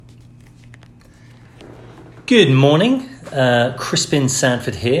Good morning, Crispin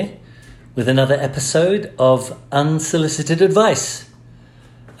Sanford here with another episode of Unsolicited Advice.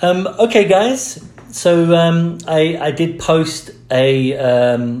 Okay guys, so I did post a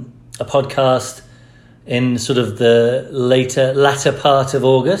podcast in sort of the latter part of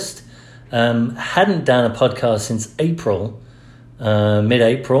August. Hadn't done a podcast since April,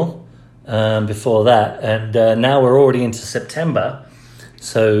 mid-April, before that, and now we're already into September.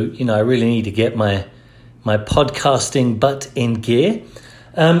 So, I really need to get my podcasting butt in gear.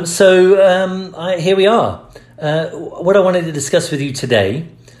 Here we are. What I wanted to discuss with you today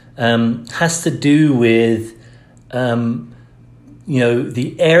has to do with,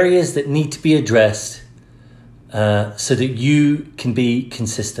 the areas that need to be addressed so that you can be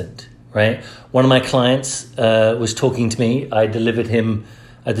consistent, right? One of my clients was talking to me. I delivered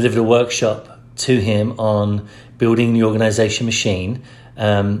a workshop to him on building the organization machine.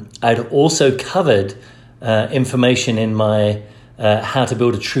 I'd also covered information in my how to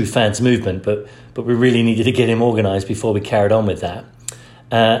build a true fans movement, but we really needed to get him organized before we carried on with that.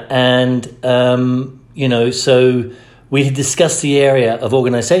 So we had discussed the area of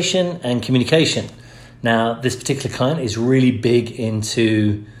organization and communication. Now, this particular client is really big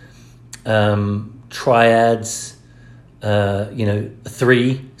into triads,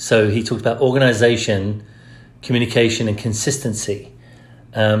 3. So he talked about organization, communication, and consistency.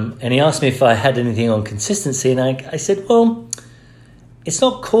 And he asked me if I had anything on consistency, and I said, well, it's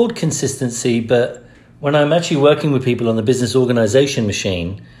not called consistency, but when I'm actually working with people on the business organization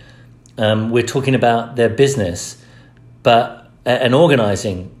machine, we're talking about their business, and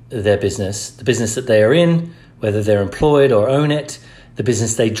organizing their business, the business that they are in, whether they're employed or own it, the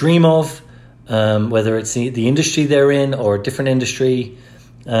business they dream of, whether it's the industry they're in or a different industry.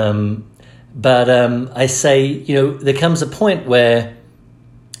 But I say, there comes a point where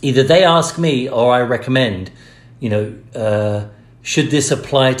either they ask me or I recommend, should this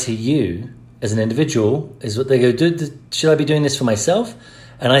apply to you as an individual? Is what they go, should I be doing this for myself?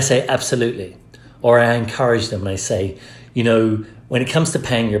 And I say, absolutely. Or I encourage them and I say, when it comes to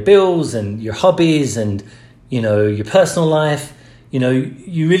paying your bills and your hobbies and, your personal life,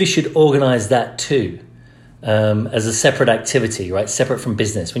 you really should organize that too, as a separate activity, right? Separate from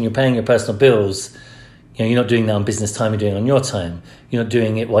business. When you're paying your personal bills, you're not doing that on business time, you're doing it on your time. You're not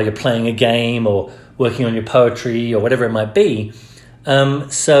doing it while you're playing a game or working on your poetry or whatever it might be. And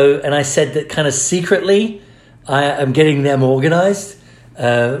I said that kind of secretly, I am getting them organized,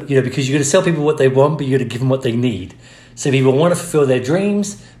 because you're going to tell people what they want, but you're going to give them what they need. So people want to fulfill their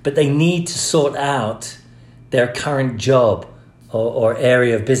dreams, but they need to sort out their current job or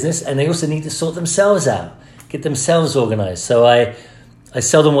area of business, and they also need to sort themselves out, get themselves organized. So I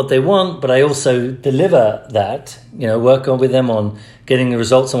sell them what they want, but I also deliver that, work on with them on getting the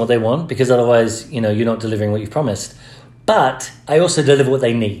results on what they want, because otherwise, you're not delivering what you've promised. But I also deliver what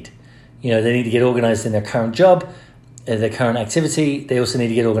they need. They need to get organized in their current job, their current activity. They also need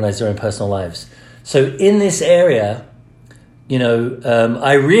to get organized in their own personal lives. So in this area,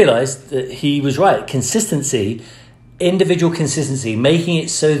 I realized that he was right. Consistency, individual consistency, making it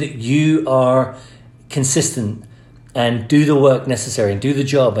so that you are consistent and do the work necessary and do the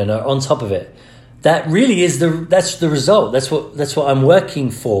job and are on top of it. That really that's the result. That's what I'm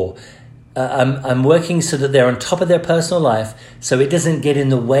working for. I'm working so that they're on top of their personal life, so it doesn't get in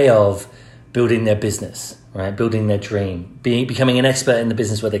the way of building their business, right? Building their dream, becoming an expert in the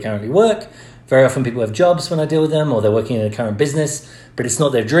business where they currently work. Very often people have jobs when I deal with them, or they're working in a current business, but it's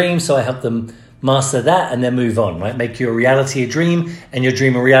not their dream. So I help them master that and then move on, right? Make your reality a dream and your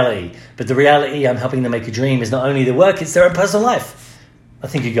dream a reality. But the reality I'm helping them make a dream is not only the work, it's their own personal life. I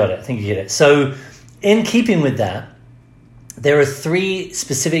think you got it. I think you get it. So in keeping with that, there are 3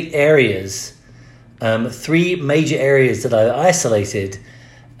 specific areas, 3 major areas that I isolated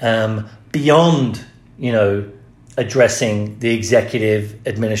beyond, addressing the executive,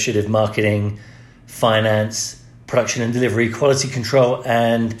 administrative, marketing, finance, production and delivery, quality control,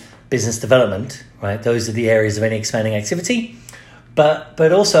 and business development, right? Those are the areas of any expanding activity.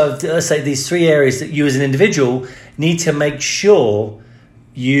 But also, let's say these 3 areas that you as an individual need to make sure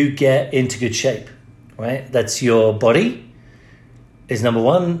you get into good shape, right? That's your body is number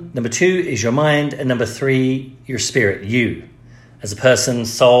 1. Number 2 is your mind. And number 3, your spirit, you as a person,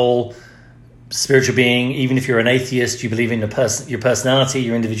 soul, spiritual being. Even if you're an atheist, you believe in your personality,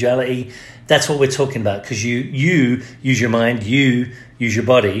 your individuality. That's what we're talking about, because you use your mind, you use your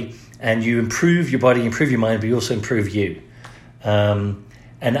body, and you improve your body, improve your mind, but you also improve you. And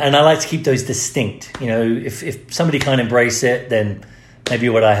I like to keep those distinct. If somebody can't embrace it, then maybe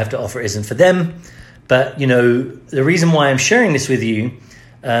what I have to offer isn't for them. But, the reason why I'm sharing this with you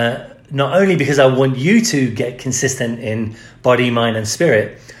not only because I want you to get consistent in body, mind, and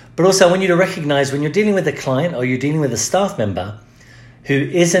spirit, but also I want you to recognize when you're dealing with a client or you're dealing with a staff member who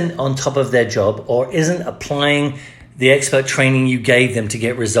isn't on top of their job or isn't applying the expert training you gave them to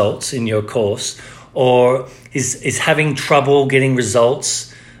get results in your course, or is having trouble getting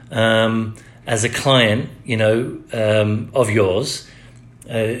results as a client, of yours.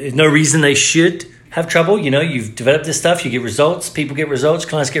 No reason they should have trouble. You've developed this stuff, you get results, people get results,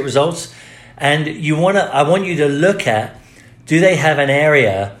 clients get results. And I want you to look at, do they have an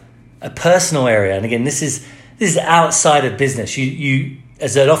area, a personal area? And again, this is outside of business. You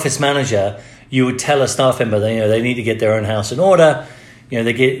as an office manager, you would tell a staff member that, they need to get their own house in order.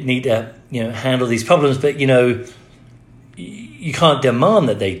 They need to, handle these problems, but, you can't demand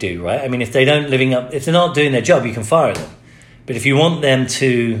that they do, right? I mean, if they're not doing their job, you can fire them. But if you want them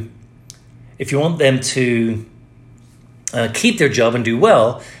to keep their job and do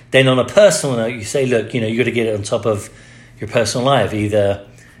well, then on a personal note, you say, look, you got to get it on top of your personal life, either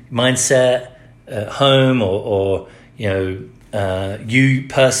mindset, home, or you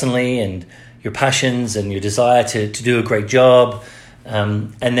personally and your passions and your desire to do a great job.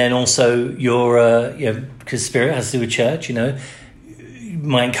 And then also your, because spirit has to do with church, you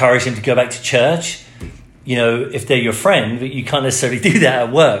might encourage them to go back to church, if they're your friend, but you can't necessarily do that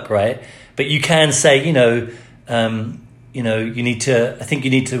at work, right? But you can say, you need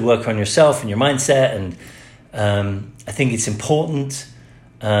to work on yourself and your mindset. And I think it's important.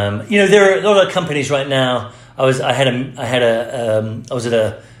 There are a lot of companies right now. I was at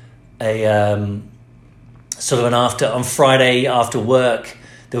a sort of on Friday after work,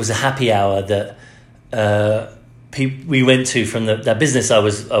 there was a happy hour that we went to from that business I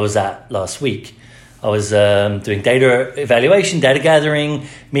was at last week. I was doing data evaluation, data gathering,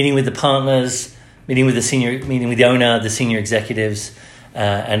 meeting with the partners, meeting with the owner, the senior executives,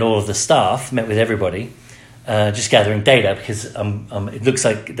 and all of the staff. Met with everybody, just gathering data because it looks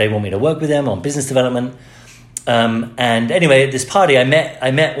like they want me to work with them on business development. And anyway, at this party, I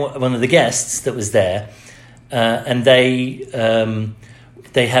met one of the guests that was there. And they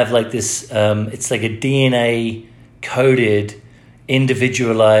have like this, it's like a DNA coded,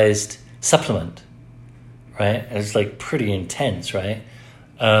 individualized supplement, right? And it's like pretty intense, right?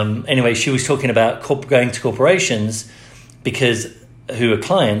 Anyway, she was talking about going to corporations who are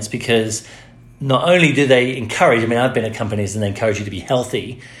clients, because not only do they encourage, I've been at companies and they encourage you to be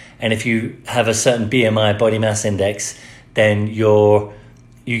healthy. And if you have a certain BMI, body mass index, then you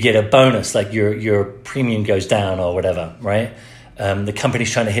get a bonus, like your premium goes down or whatever, right? The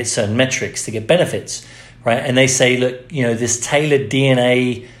company's trying to hit certain metrics to get benefits, right? And they say, look, this tailored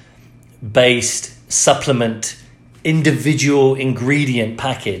DNA-based supplement, individual ingredient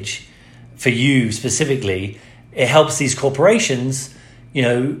package for you specifically, it helps these corporations,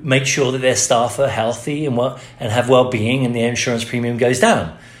 make sure that their staff are healthy and have well-being, and their insurance premium goes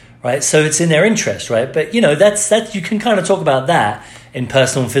down, right? So it's in their interest, right? But that's you can kind of talk about that in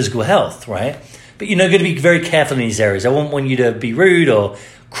personal and physical health, right? But got to be very careful in these areas. I won't want you to be rude or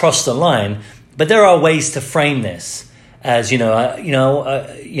cross the line, but there are ways to frame this as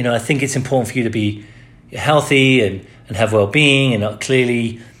I think it's important for you to be healthy and have well-being, and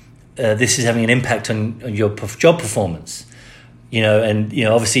clearly this is having an impact on your job performance.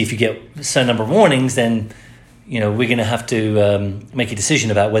 Obviously if you get a certain number of warnings, then we're going to have to make a decision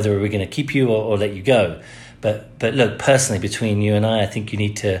about whether we're going to keep you or let you go. But look, personally, between you and I think you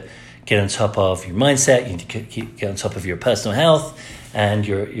need to get on top of your mindset. You need to get on top of your personal health and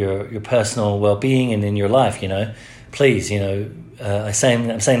your personal well-being, and in your life. Please, I'm saying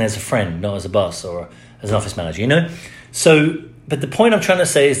as a friend, not as a boss or as an office manager. So, but the point I'm trying to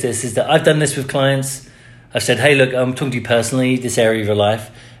say is that I've done this with clients. I've said, hey, look, I'm talking to you personally. This area of your life,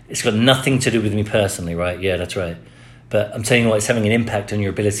 it's got nothing to do with me personally, right? Yeah, that's right. But I'm telling you what, it's having an impact on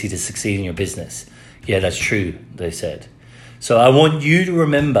your ability to succeed in your business. Yeah, that's true, they said. So I want you to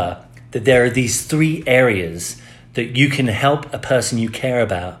remember that there are these 3 areas that you can help a person you care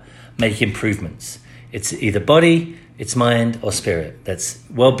about make improvements. It's either body, it's mind, or spirit. That's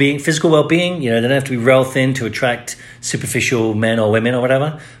well-being, physical well-being. They don't have to be real thin to attract superficial men or women or whatever.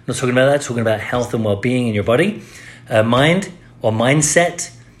 I'm not talking about that. I'm talking about health and well-being in your body. Mind or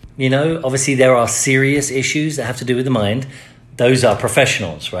mindset. Obviously there are serious issues that have to do with the mind. Those are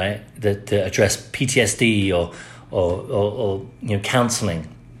professionals, right? That address PTSD or counseling,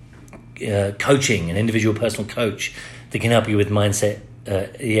 coaching, an individual personal coach that can help you with mindset,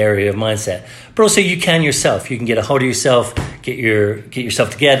 the area of mindset. But also you can yourself. You can get a hold of yourself, get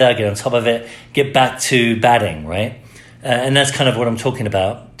yourself together, get on top of it, get back to batting, right? And that's kind of what I'm talking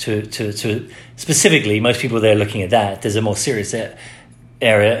about. To specifically, most people they're looking at that. There's a more serious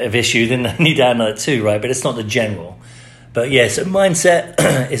area of issue, then I need to handle it too, right? But it's not the general. But yeah, so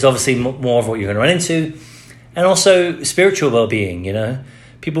mindset is obviously more of what you're going to run into. And also spiritual well-being,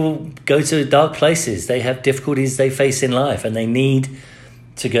 People go to dark places. They have difficulties they face in life, and they need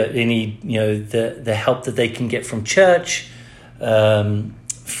to go. They need, the help that they can get from church, from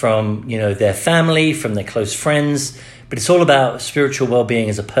their family, from their close friends. But it's all about spiritual well-being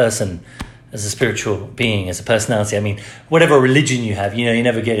as a person, as a spiritual being, as a personality. I mean, whatever religion you have, you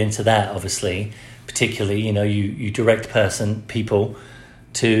never get into that, obviously. Particularly, you direct people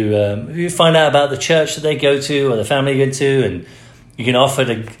to you find out about the church that they go to or the family they go to, and you can offer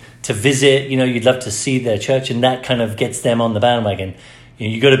to visit. You'd love to see their church, and that kind of gets them on the bandwagon.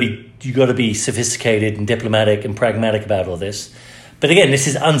 You got to be sophisticated and diplomatic and pragmatic about all this. But again, this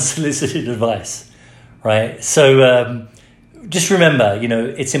is unsolicited advice, right? So just remember,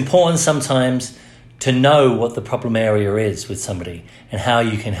 it's important sometimes to know what the problem area is with somebody and how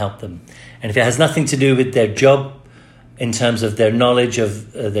you can help them. And if it has nothing to do with their job, in terms of their knowledge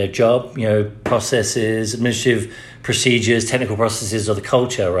of their job, processes, administrative procedures, technical processes, or the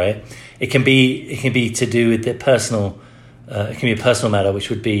culture, right? It can be to do with their personal. It can be a personal matter,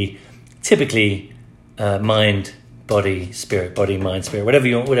 which would be typically mind, body, spirit, body, mind, spirit,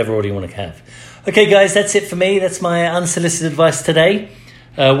 whatever order you want to have. Okay, guys, that's it for me. That's my unsolicited advice today.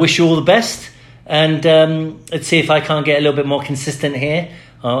 Wish you all the best, and let's see if I can't get a little bit more consistent here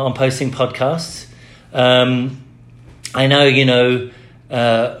on posting podcasts. I know,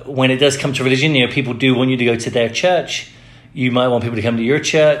 when it does come to religion, people do want you to go to their church. You might want people to come to your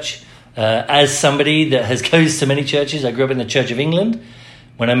church. As somebody that goes to many churches, I grew up in the Church of England.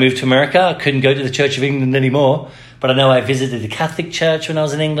 When I moved to America, I couldn't go to the Church of England anymore. But I know I visited the Catholic Church when I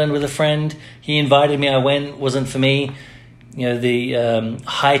was in England with a friend. He invited me, I went, wasn't for me. The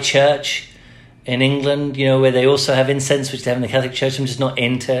High Church in England, where they also have incense, which they have in the Catholic Church. I'm just not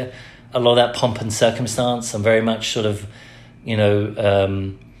into a lot of that pomp and circumstance. I'm very much sort of, I'd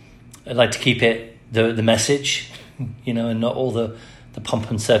like to keep it the message, and not all the pomp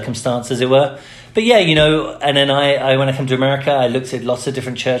and circumstance, as it were. But yeah, and then I when I come to America, I looked at lots of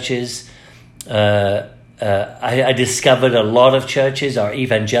different churches. I discovered a lot of churches are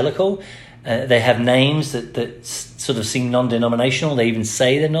evangelical. They have names that sort of seem non-denominational. They even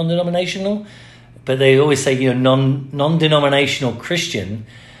say they're non-denominational, but they always say, non-denominational Christian.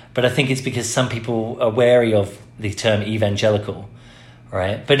 But I think it's because some people are wary of the term evangelical,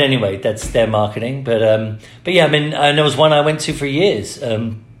 right? But anyway, that's their marketing. But yeah, and there was one I went to for years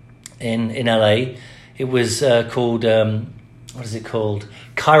in LA. It was called, what is it called?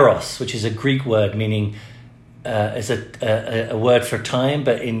 Kairos, which is a Greek word meaning is a word for time,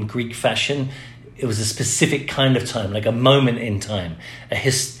 but in Greek fashion. It was a specific kind of time, like a moment in time,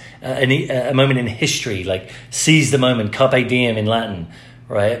 a moment in history, like seize the moment, carpe diem in Latin,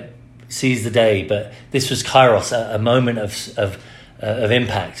 right? Seize the day. But this was Kairos, a moment of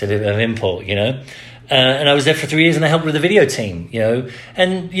impact, of import, and I was there for 3 years, and I helped with the video team,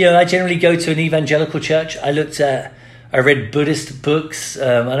 and I generally go to an evangelical church. I read Buddhist books.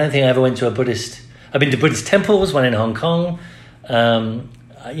 I don't think I ever went to a Buddhist. I've been to Buddhist temples, one in Hong Kong. I've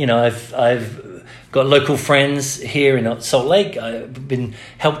got local friends here in Salt Lake. I've been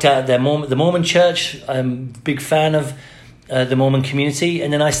helped out at the Mormon church. I'm a big fan of the Mormon community.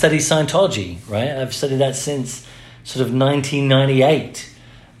 And then I studied Scientology, right? I've studied that since sort of 1998.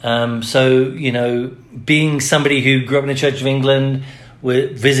 So, being somebody who grew up in the Church of England,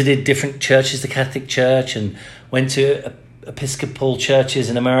 visited different churches, the Catholic Church, and went to Episcopal churches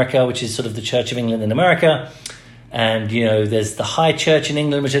in America, which is sort of the Church of England in America. And, there's the High Church in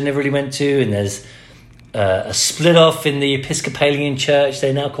England, which I never really went to. And there's a split off in the Episcopalian Church.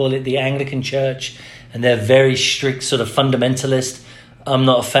 They now call it the Anglican Church. And they're very strict, sort of fundamentalist. I'm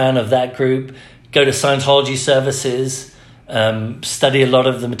not a fan of that group. Go to Scientology services, study a lot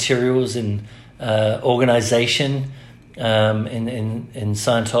of the materials in organization in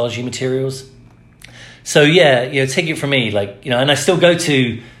Scientology materials. So yeah, take it from me, and I still go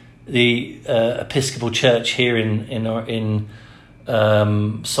to the Episcopal Church here in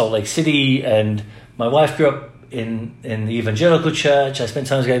Salt Lake City, and my wife grew up in the Evangelical Church. I spent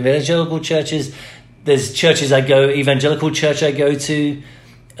time going to evangelical churches. There's churches evangelical church I go to,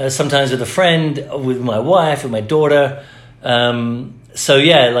 sometimes with a friend, with my wife, with my daughter. So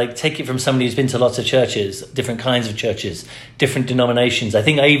yeah, take it from somebody who's been to lots of churches, different kinds of churches, different denominations. I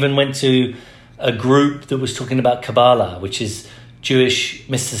think I even went to a group that was talking about Kabbalah, which is Jewish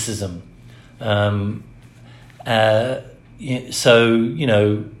mysticism. I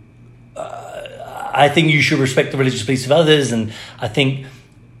think you should respect the religious beliefs of others, and I think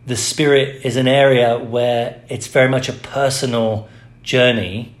the spirit is an area where it's very much a personal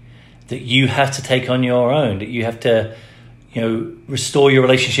journey that you have to take on your own, that you have to, restore your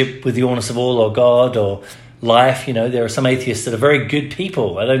relationship with the honest of all, or God, or life. There are some atheists that are very good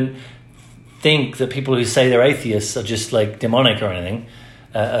people. I don't think that people who say they're atheists are just like demonic or anything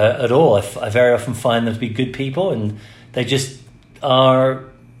at all. I very often find them to be good people, and they just are,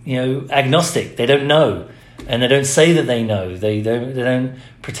 agnostic. They don't know, and they don't say that they know. They don't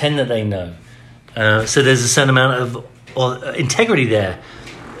pretend that they know. So there's a certain amount of integrity there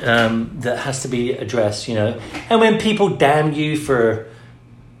that has to be addressed. And when people damn you for,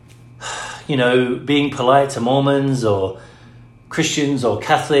 being polite to Mormons or Christians or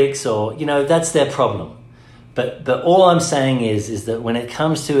Catholics, or that's their problem. But all I'm saying is that when it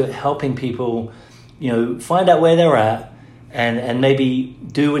comes to helping people, find out where they're at and maybe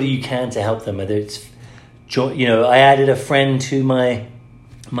do what you can to help them. Whether it's, I added a friend to my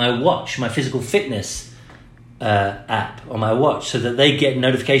watch, my physical fitness app on my watch, so that they get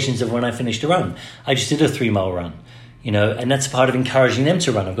notifications of when I finished a run. I just did a 3-mile run, and that's part of encouraging them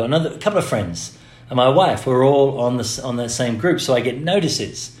to run. I've got a couple of friends and my wife. We're all on that same group, so I get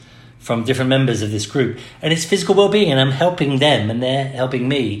notices from different members of this group, and it's physical well-being, and I'm helping them, and they're helping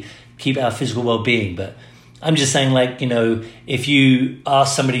me keep our physical well-being. But I'm just saying, if you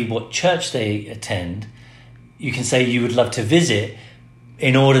ask somebody what church they attend, you can say you would love to visit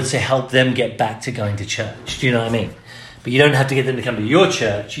in order to help them get back to going to church. Do you know what I mean? But you don't have to get them to come to your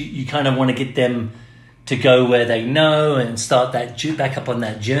church. You kind of want to get them to go where they know and start that back up on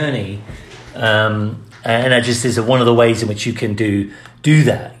that journey. And that just is one of the ways in which you can do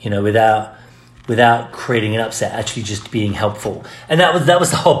that, without creating an upset, actually just being helpful. And that was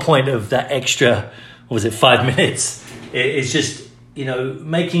the whole point of that extra, 5 minutes? It's just,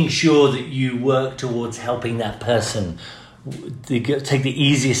 making sure that you work towards helping that person take the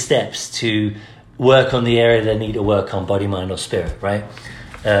easiest steps to work on the area they need to work on, body, mind, or spirit, right?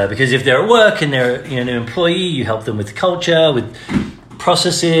 Because if they're at work and they're an employee, you help them with the culture, with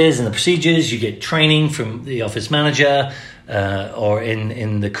processes and the procedures. You get training from the office manager, or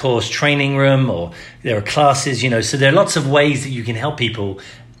in the course training room, or there are classes, so there are lots of ways that you can help people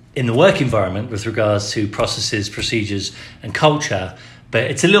in the work environment with regards to processes, procedures, and culture. But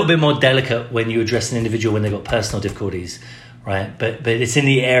it's a little bit more delicate when you address an individual when they've got personal difficulties, right? But it's in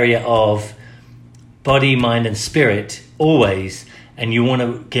the area of body, mind, and spirit always, and you want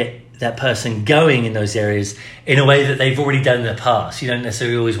to get that person going in those areas in a way that they've already done in the past. You don't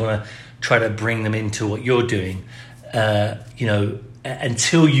necessarily always want to try to bring them into what you're doing,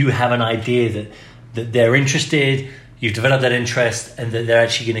 until you have an idea that they're interested, you've developed that interest, and that they're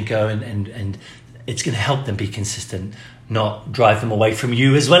actually going to go and it's going to help them be consistent, not drive them away from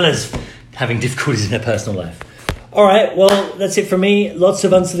you, as well as having difficulties in their personal life. All right, well, that's it from me. Lots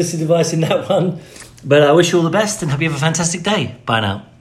of unsolicited advice in that one. But I wish you all the best and hope you have a fantastic day. Bye now.